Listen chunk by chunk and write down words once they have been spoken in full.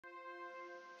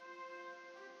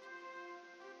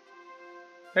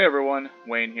Hey everyone,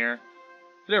 Wayne here.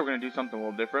 Today we're going to do something a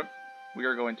little different. We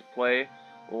are going to play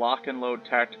Lock and Load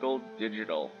Tactical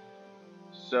Digital.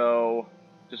 So,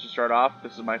 just to start off,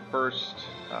 this is my first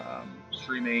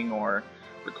streaming or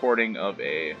recording of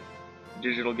a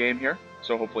digital game here.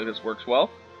 So hopefully this works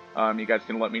well. You guys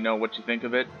can let me know what you think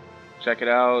of it. Check it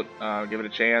out, give it a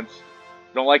chance. If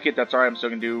you don't like it, that's alright. I'm still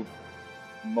going to do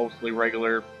mostly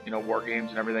regular, war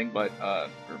games and everything, but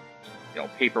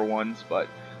paper ones, but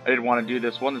I didn't want to do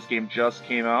this one. This game just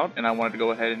came out, and I wanted to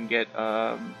go ahead and get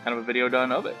kind of a video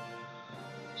done of it.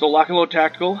 So Lock and Load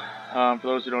Tactical, for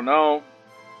those who don't know,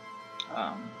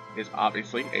 is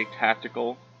obviously a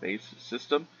tactical-based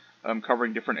system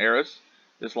covering different eras.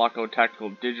 This Lock and Load Tactical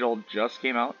Digital just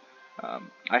came out.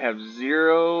 I have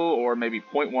 0 or maybe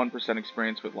 0.1%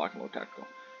 experience with Lock and Load Tactical.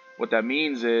 What that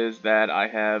means is that I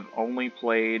have only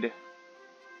played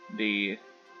the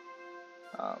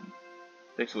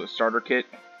basically the starter kit.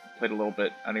 Played a little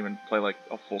bit. I didn't even play like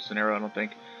a full scenario, I don't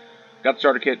think. Got the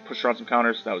starter kit, pushed around some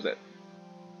counters, that was it.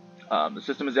 The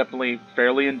system is definitely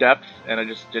fairly in-depth, and I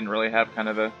just didn't really have kind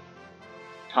of the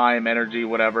time, energy,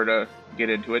 whatever to get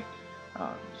into it.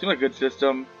 Seemed like a good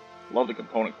system. Love the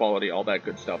component quality, all that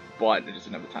good stuff, but I just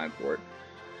didn't have the time for it.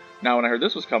 Now, when I heard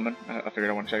this was coming, I figured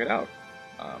I want to check it out.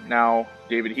 Now,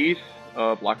 David Heath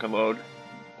of Lock and Load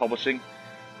Publishing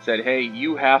said, hey,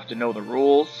 you have to know the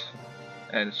rules.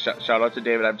 And shout out to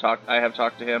David. I have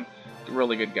talked to him.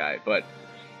 Really good guy, but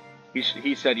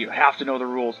he said you have to know the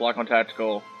rules Lock and Load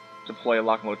Tactical to play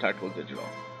Lock and Load Tactical Digital.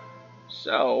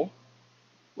 So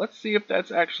let's see if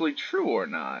that's actually true or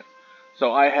not.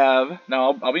 So I have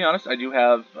now. I'll be honest. I do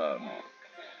have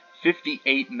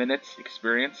 58 minutes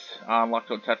experience on Lock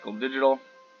and Load Tactical Digital.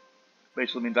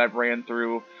 Basically means I've ran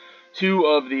through 2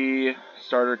 of the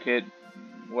starter kit,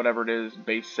 whatever it is,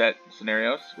 base set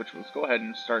scenarios, which let's go ahead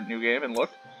and start a new game and look.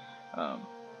 I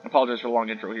apologize for the long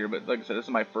intro here, but like I said, this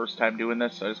is my first time doing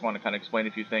this, so I just want to kind of explain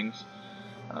a few things.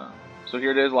 So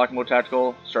here it is, Lock and Load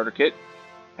Tactical starter kit.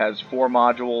 Has 4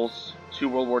 modules, 2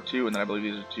 World War II, and then I believe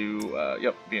these are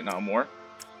 2, Vietnam War.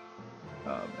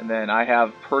 And then I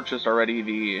have purchased already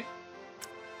the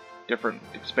different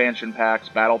expansion packs,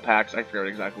 battle packs, I forget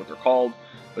exactly what they're called,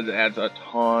 but it adds a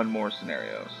ton more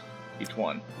scenarios. Each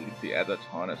one, you can see, adds a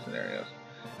ton of scenarios.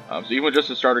 So even with just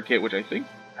a starter kit, which I don't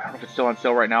know if it's still on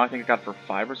sale right now, I think it got it for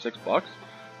 $5 or $6.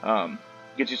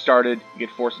 Gets you started, you get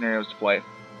 4 scenarios to play.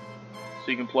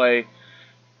 So you can play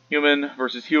human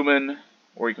versus human,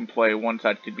 or you can play one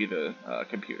side could be the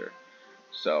computer.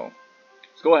 So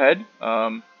let's go ahead.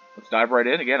 Let's dive right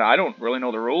in. Again, I don't really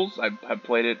know the rules. I've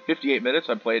played it 58 minutes.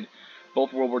 I played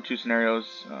both World War II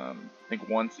scenarios, I think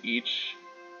once each.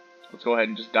 Let's go ahead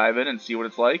and just dive in and see what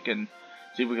it's like and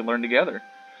see if we can learn together.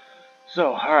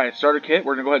 So, alright, starter kit.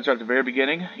 We're going to go ahead and start at the very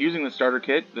beginning. Using the starter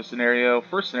kit, the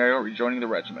first scenario, Rejoining the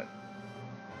Regiment.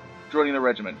 Rejoining the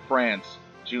Regiment, France,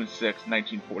 June 6,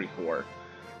 1944.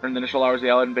 During the initial hours of the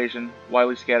Allied invasion,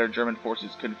 widely scattered German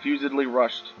forces confusedly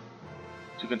rushed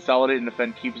to consolidate and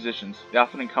defend key positions. They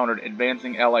often encountered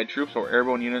advancing Allied troops or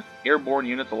airborne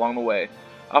units along the way.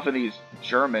 Often these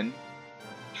German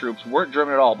troops weren't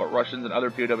German at all, but Russians and other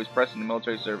POWs pressed into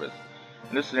military service.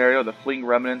 In this scenario, the fleeing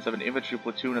remnants of an infantry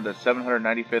platoon of the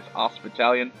 795th Ost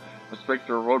Battalion must break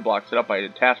through a roadblock set up by a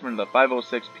detachment of the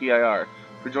 506 PIR to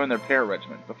rejoin their parent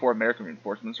regiment before American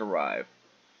reinforcements arrive.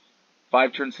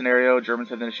 5-turn scenario, Germans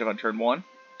have the initiative on turn 1.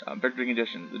 Victory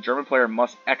conditions. The German player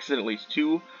must exit at least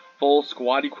 2 full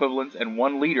squad equivalents and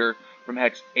 1 leader from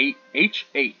hex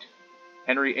H8,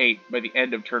 Henry 8, by the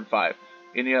end of turn 5.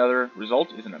 Any other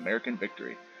result is an American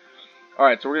victory.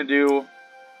 Alright, so we're going to do,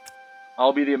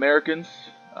 I'll be the Americans,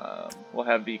 we'll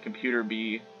have the computer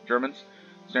be Germans.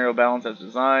 Scenario balance as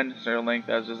designed, scenario length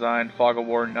as designed, fog of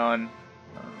war, none.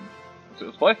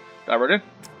 Let's play, dive right in.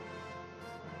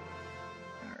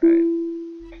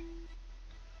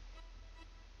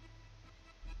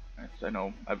 Alright, so I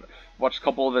know, I've watched a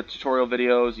couple of the tutorial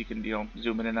videos. You can,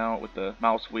 zoom in and out with the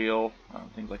mouse wheel,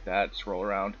 things like that, scroll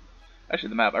around. Actually,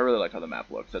 the map, I really like how the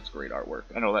map looks. That's great artwork.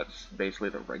 I know that's basically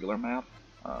the regular map.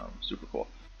 Super cool.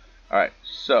 Alright,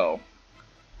 so,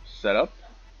 setup.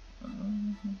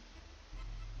 American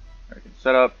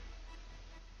setup.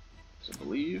 So,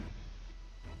 believe.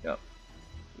 Yep.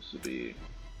 This would be,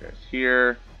 there's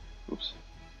here. Oops.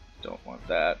 Don't want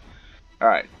that.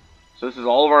 Alright, so this is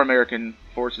all of our American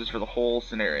forces for the whole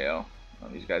scenario.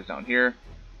 These guys down here.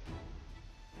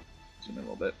 Zoom in a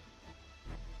little bit.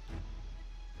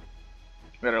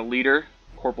 We got our leader,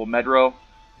 Corporal Medro,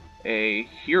 a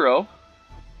hero.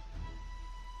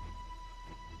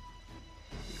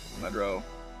 Medro,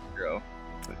 hero.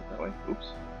 Click it that way.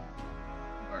 Oops.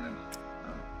 Darn it.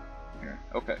 Here.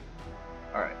 Okay.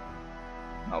 Alright.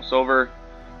 Mouse over.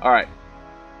 Alright.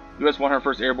 U.S.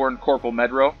 101st Airborne Corporal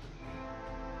Medro.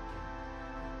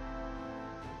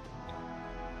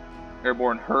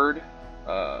 Airborne Herd.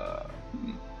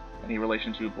 Any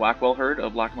relation to Blackwell Herd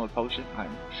of Blackwell Publishing?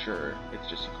 I'm sure it's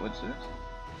just a coincidence.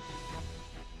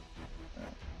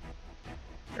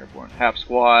 Airborne Half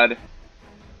Squad.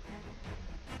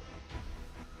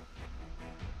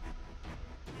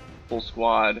 Full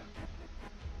Squad.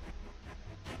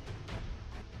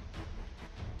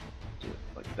 Do it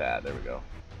like that. There we go.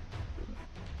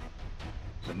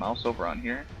 Is the mouse over on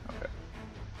here? Okay.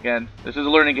 Again, this is a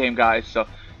learning game, guys, so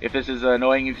if this is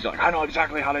annoying you, you're like, I know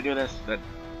exactly how to do this, then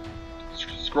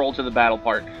scroll to the battle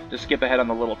part. Just skip ahead on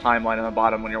the little timeline on the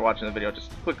bottom when you're watching the video.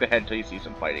 Just click ahead until you see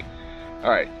some fighting.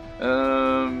 Alright,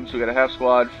 so we got a half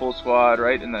squad, full squad,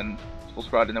 right? And then full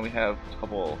squad, and then we have a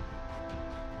couple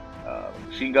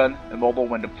machine gun and mobile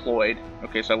when deployed.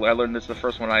 Okay, so I learned this the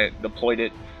first one. I deployed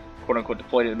it, quote unquote,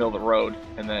 deployed it in the middle of the road,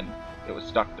 and then it was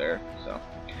stuck there. So,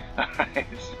 alright,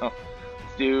 so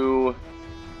let's do.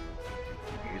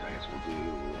 I guess we'll do.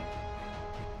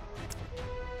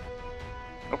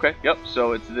 Okay, yep.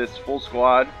 So it's this full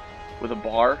squad with a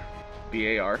bar,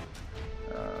 B-A-R.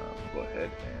 Go ahead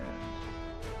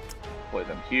and deploy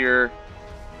them here.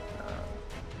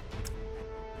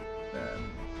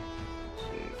 Then let's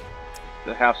see,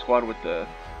 the half squad with the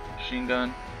machine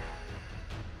gun.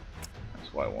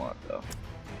 That's what I want, though.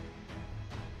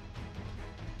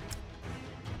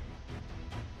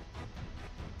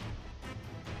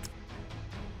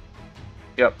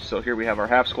 Yep, so here we have our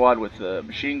half squad with the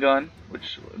machine gun,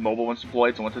 which mobile once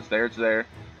deployed, so once it's there, it's there.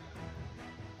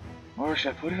 Or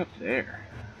should I put it up there?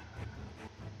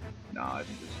 No, I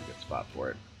think this is a good spot for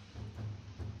it.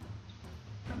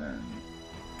 And then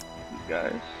these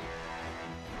guys,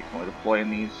 you can only deploy in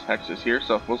these hexes here,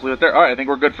 so we'll leave it there. Alright, I think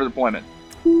we're good for deployment.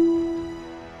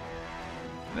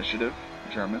 Initiative,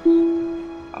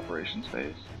 Germans, operations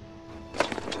phase.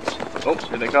 Oh,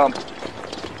 here they come.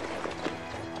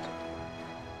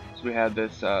 We had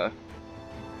this okay,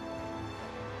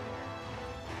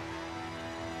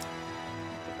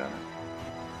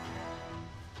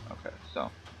 so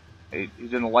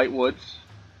he's in the light woods.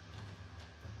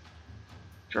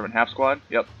 German half squad,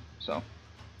 yep. So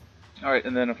alright,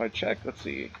 and then if I check, let's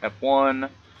see,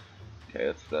 F1, okay,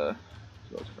 that's the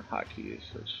those different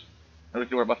hotkeys, which I don't have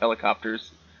to worry about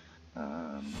helicopters.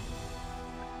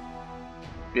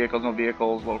 Vehicles, no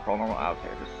vehicles, low crawl, normal, okay,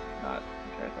 just not.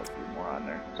 I thought there was more on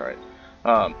there. It's alright.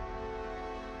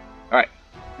 Alright.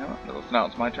 Now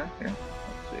it's my turn here.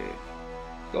 Let's see.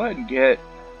 Go ahead and get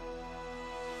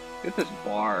this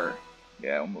bar.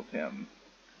 Yeah, we'll move him.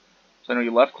 So I know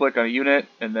you left click on a unit,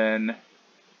 and then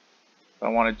if I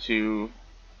wanted to,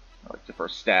 like the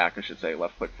first stack, I should say,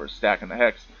 left click for a stack in the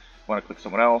hex. If I want to click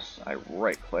someone else, I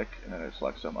right click, and then I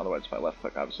select some. Otherwise, if I left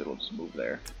click, obviously it'll just move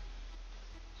there. So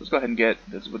let's go ahead and get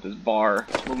this with this bar.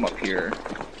 Move him up here.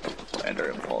 And our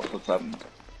impulse. Let's have them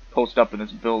post up in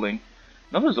this building.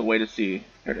 Now there's a way to see.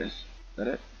 Here it is. Is that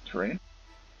it? Terrain?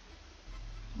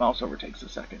 Mouse over takes a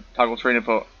second. Toggle terrain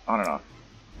info on and off.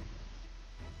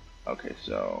 Okay,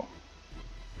 so.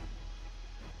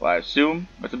 Well, I assume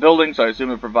it's a building, so I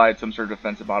assume it provides some sort of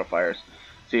defensive modifiers.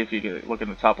 See if you can look in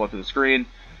the top left of the screen.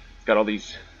 It's got all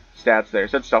these stats there.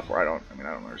 It said stuff where I don't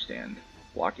understand.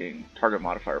 Blocking, target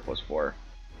modifier +4.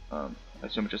 I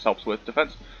assume it just helps with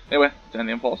defense. Anyway, let's end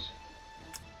the impulse.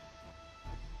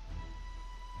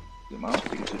 Zoom out, you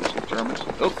can see there's some Germans.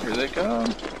 Oh, here they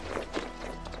come.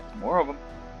 More of them.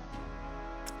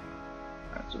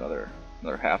 That's another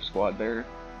half squad there.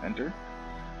 Enter.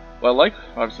 Well, I like,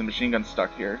 obviously, machine gun's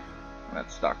stuck here. And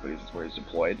that's stuck, but that's where he's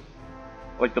deployed.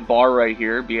 I like the bar right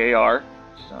here, BAR.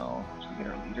 So, should we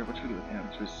get our leader? What should we do with him?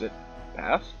 Should we sit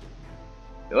pass?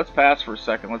 Yeah, let's pass for a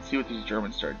second. Let's see what these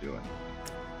Germans start doing.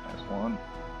 That's one.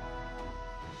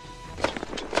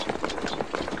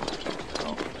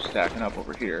 Oh, we're stacking up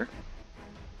over here.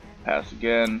 Pass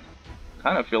again.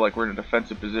 Kind of feel like we're in a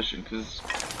defensive position because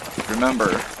remember.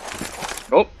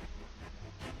 Oh,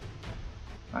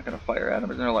 not gonna fire at him.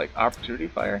 Isn't there like opportunity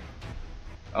fire?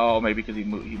 Oh, maybe because he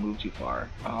moved too far.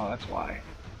 Oh, that's why.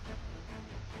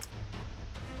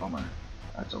 Bummer.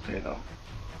 That's okay though.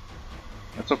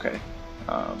 That's okay.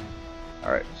 All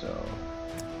right, so.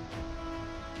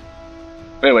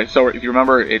 Anyway, so if you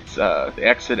remember, it's the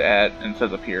exit at, and it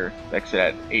says up here, the exit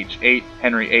at H8,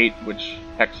 Henry 8, which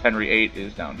hex Henry 8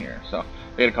 is down here. So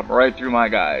they're gonna come right through my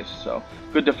guys. So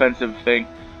good defensive thing.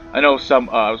 I know some.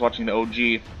 I was watching the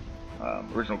OG,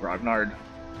 original Grognard.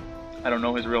 I don't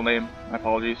know his real name. My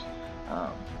apologies.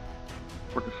 I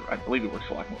believe he works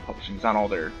for Blackwell Publishing. He's on all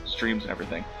their streams and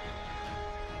everything.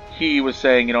 He was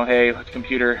saying, you know, hey, with the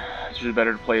computer, It's usually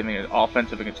better to play in the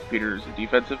offensive against computers than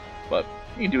defensive, but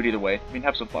you can do it either way. I mean,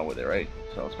 have some fun with it, right?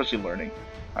 So, especially learning.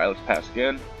 Alright, let's pass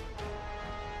again.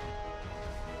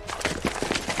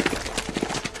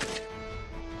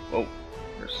 Whoa,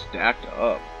 they're stacked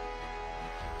up.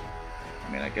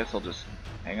 I mean, I guess I'll just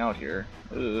hang out here.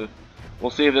 We'll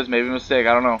see if this may be a mistake.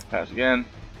 I don't know. Pass again.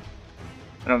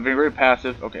 And I'm being very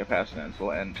passive. Okay, pass ends.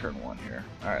 We'll end turn 1 here.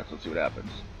 Alright, so let's see what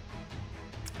happens.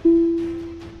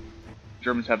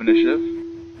 Germans have initiative.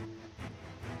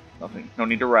 Nothing. No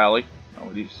need to rally.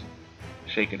 Nobody's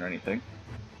shaken or anything.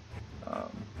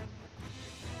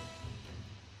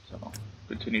 So,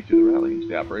 continue through the rally into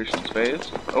the operations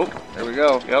phase. Oh, there we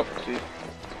go. Yep, see? This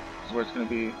is where it's going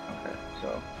to be. Okay,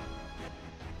 so.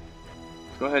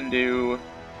 Let's go ahead and do.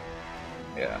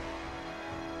 Yeah.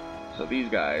 So these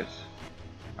guys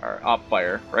are op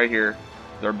fire right here.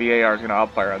 Their BAR is going to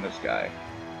op fire on this guy.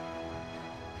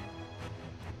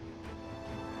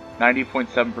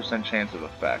 90.7% chance of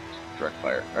effect. Direct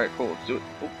fire. Alright, cool, let's do it.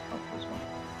 Oh, this one.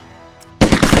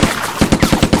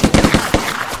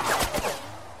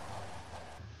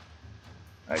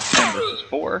 Alright, 10 versus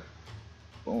 4.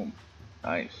 Boom.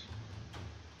 Nice.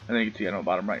 And then you can see on the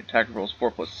bottom right, attacker rolls 4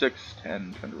 plus 6,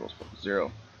 10, defender rolls 4 plus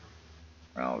 0.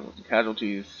 Round results in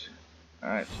casualties.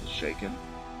 Alright, so it's shaken.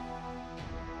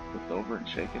 Flipped over and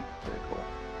shaken. Very cool.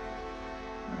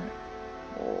 Alright.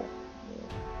 Whoa.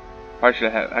 Probably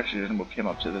should have actually didn't move him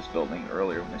up to this building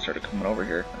earlier when they started coming over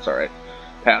here. That's alright.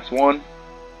 Pass 1.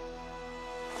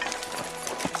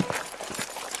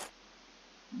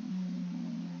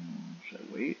 Should I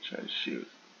wait? Should I shoot?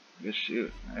 I guess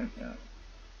shoot. Right? Yeah.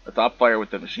 Let's op fire with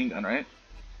the machine gun, right?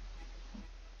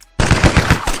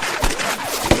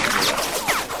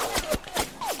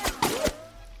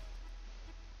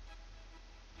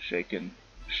 Shaken.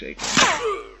 Shaken.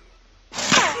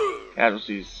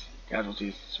 Casualties.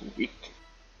 Casualties, sweet.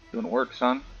 Doing work,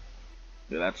 son.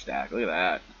 Look at that stack. Look at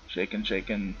that. Shaken,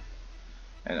 shaken.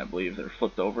 And I believe they're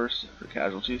flipped overs for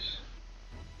casualties.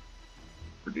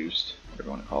 Reduced, whatever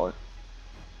you want to call it.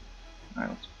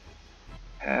 Alright, let's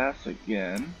pass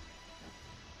again.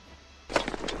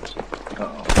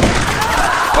 Uh-oh.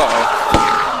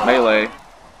 Uh-oh. Melee.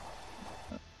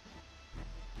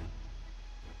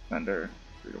 Defender,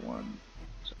 3 to 1.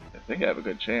 So I think I have a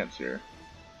good chance here.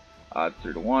 Odds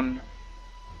 3 to 1.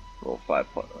 Roll 5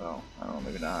 plus. Oh, I don't know,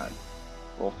 maybe not.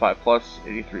 Roll 5 plus.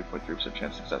 83.3%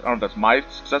 chance of success. I don't know if that's my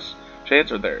success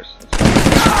chance or theirs.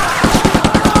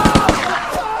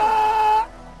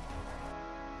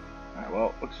 Alright,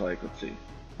 well, looks like, let's see.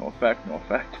 No effect, no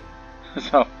effect.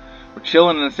 So, we're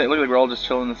chilling in the same. Look like we're all just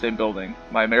chilling in the same building.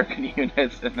 My American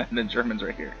units and then the Germans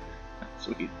right here.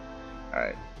 Sweet.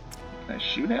 Alright. Can I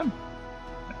shoot him?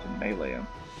 I can melee him.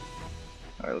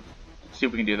 Alright, let's see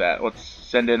if we can do that. Let's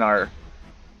send in our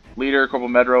leader, Corporal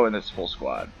Medro, and this full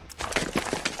squad.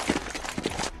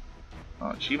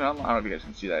 Achievement unlocked. I don't know if you guys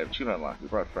can see that. Achievement unlocked. We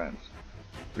brought friends.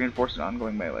 Reinforced an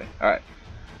ongoing melee. Alright.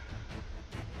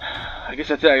 I guess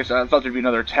that's it. I thought there'd be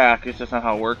another attack. I guess that's not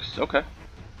how it works. Okay.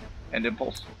 End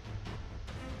impulse.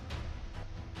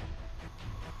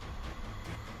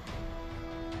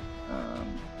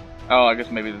 Oh, I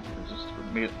guess maybe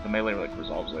the melee like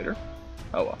resolves later.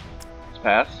 Oh well. Let's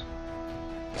pass.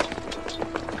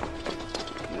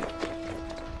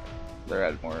 They're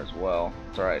added more as well.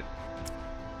 It's alright.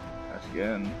 Pass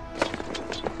again.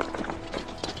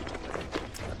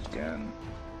 Pass again.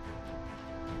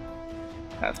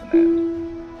 Pass and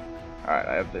end. Alright,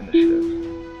 I have the initiative.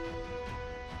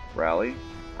 Rally.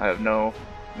 I have no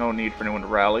need for anyone to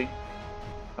rally.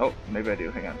 Oh, maybe I do.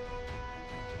 Hang on.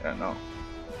 Yeah, no.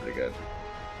 Pretty good.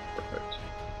 Perfect.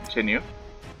 Continue.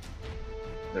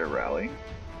 They're rallying.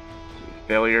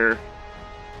 Failure.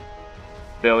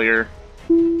 Failure.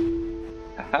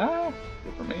 Haha!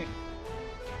 Good for me.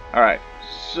 Alright,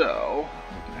 so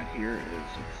looking at here is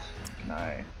can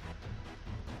I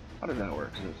how does that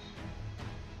work?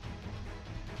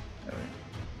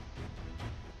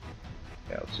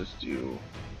 Yeah, let's just do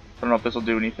I don't know if this will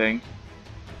do anything.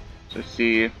 Just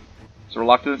see so we're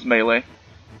locked in this melee.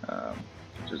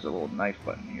 There's a little knife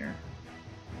button here.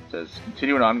 It says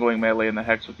continue an ongoing melee in the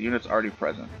hex with the units already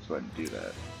present. Let's go ahead and do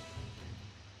that.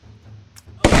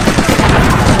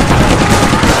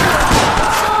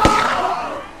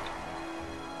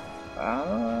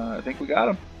 I think we got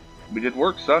him. We did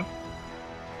work, son.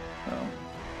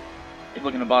 If you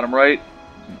look in the bottom right,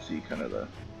 you can see kind of the.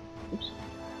 Oops.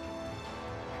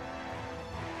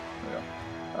 There we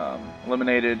go.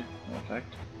 Eliminated. No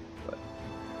effect. But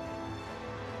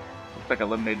looks like I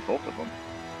eliminated both of them.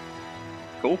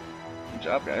 Cool. Good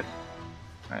job, guys.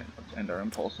 Alright, let's end our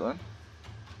impulse then.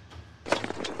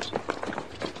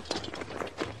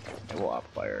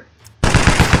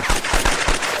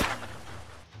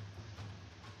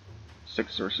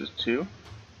 6 versus 2.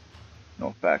 No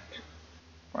effect.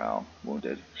 Morale,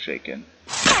 wounded, shaken.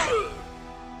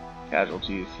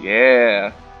 Casualties,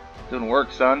 yeah! Doing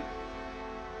work, son.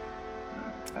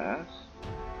 Pass.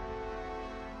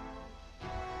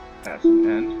 Pass and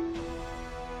end.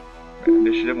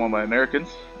 Initiative won by Americans.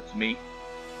 That's me.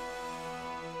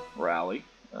 Rally.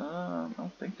 I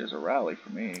don't think there's a rally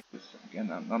for me. Because, again,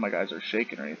 none of my guys are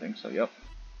shaken or anything, so yep.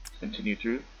 Continue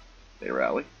through. They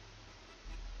rally.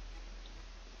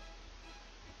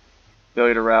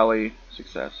 Failure to rally.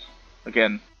 Success.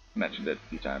 Again, I mentioned it a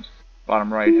few times.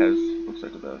 Bottom right has, looks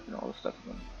like all the stuff has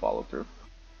been followed through.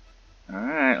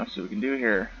 Alright, let's see what we can do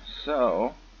here.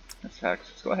 So, let's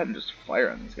go ahead and just fire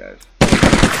on these guys.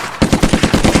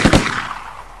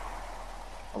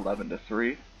 11 to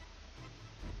 3.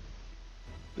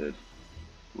 Good.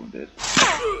 Wounded.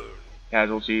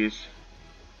 Casualties.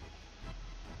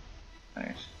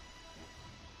 Nice.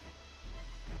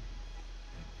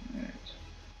 Alright.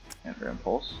 Enter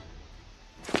impulse.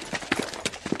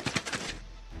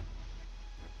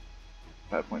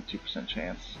 5.2%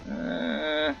 chance.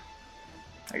 I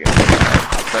guess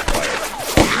I'll start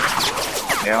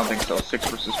fire. Yeah, I don't think so. 6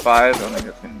 versus 5. I don't think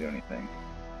that's going to do anything.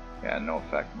 Yeah, no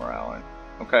effect. Morale.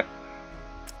 Okay.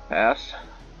 Pass.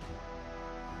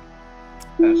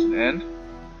 Pass and end.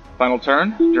 Final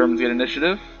turn. Germans get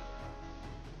initiative.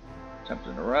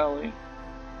 Attempting to rally.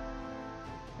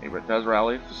 Favorite does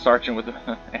rally. It's a sergeant with the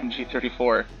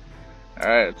MG34.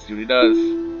 Alright, let's see what he does.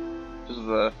 This is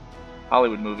a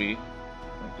Hollywood movie.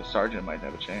 I think the sergeant might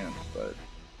have a chance, but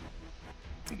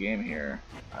the game here,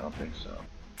 I don't think so.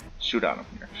 Shoot on him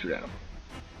here. Shoot at him.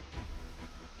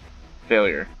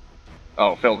 Failure.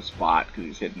 Oh, failed to spot because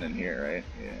he's hidden in here, right?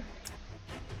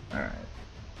 Yeah. Alright.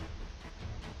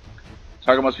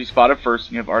 Target must be spotted first,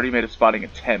 and you have already made a spotting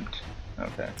attempt.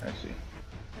 Okay, I see.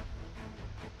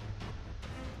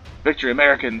 Victory,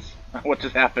 Americans! What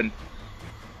just happened?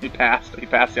 He passed. He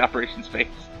passed the operations phase.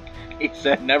 He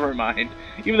said, never mind.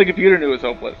 Even the computer knew it was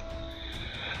hopeless.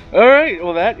 Alright,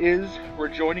 well that is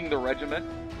Rejoining the Regiment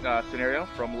scenario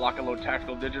from Lock and Load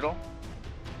Tactical Digital.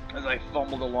 As I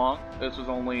fumbled along, this was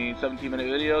only a 17-minute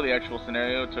video. The actual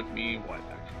scenario took me, what,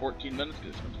 14 minutes?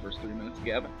 Because this was the first 3 minutes of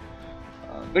Gavin.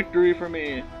 Victory for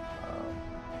me.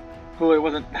 Well, it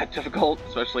wasn't that difficult,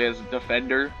 especially as a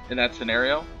defender in that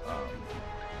scenario.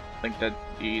 I think that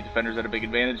the defenders had a big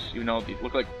advantage, even though it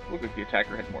looked like the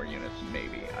attacker had more units.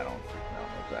 Maybe, I don't know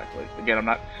exactly. Again, I'm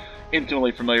not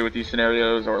intimately familiar with these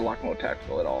scenarios or Lock and Load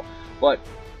Tactical at all, but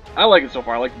I like it so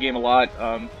far. I like the game a lot.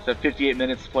 It's at 58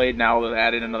 minutes played now. They've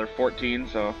added another 14,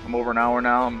 so I'm over an hour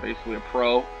now. I'm basically a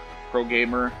pro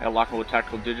gamer at Lock and Load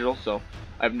Tactical Digital, so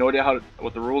I have no idea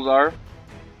what the rules are.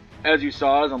 As you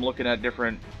saw, as I'm looking at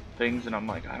different things, and I'm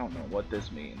like, I don't know what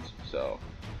this means. So,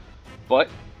 but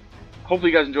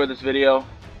hopefully you guys enjoyed this video.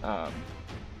 If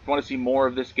you want to see more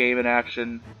of this game in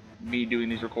action, me doing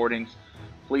these recordings,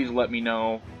 please let me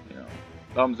know.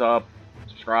 Thumbs up,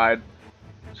 subscribe.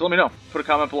 So let me know. Put a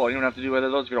comment below. You don't have to do either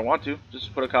of those if you don't want to.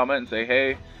 Just put a comment and say,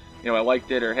 hey, I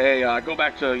liked it, or hey, go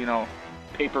back to,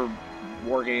 paper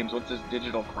war games. What's this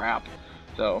digital crap?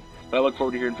 So, but I look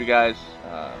forward to hearing from you guys.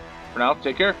 For now,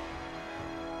 take care.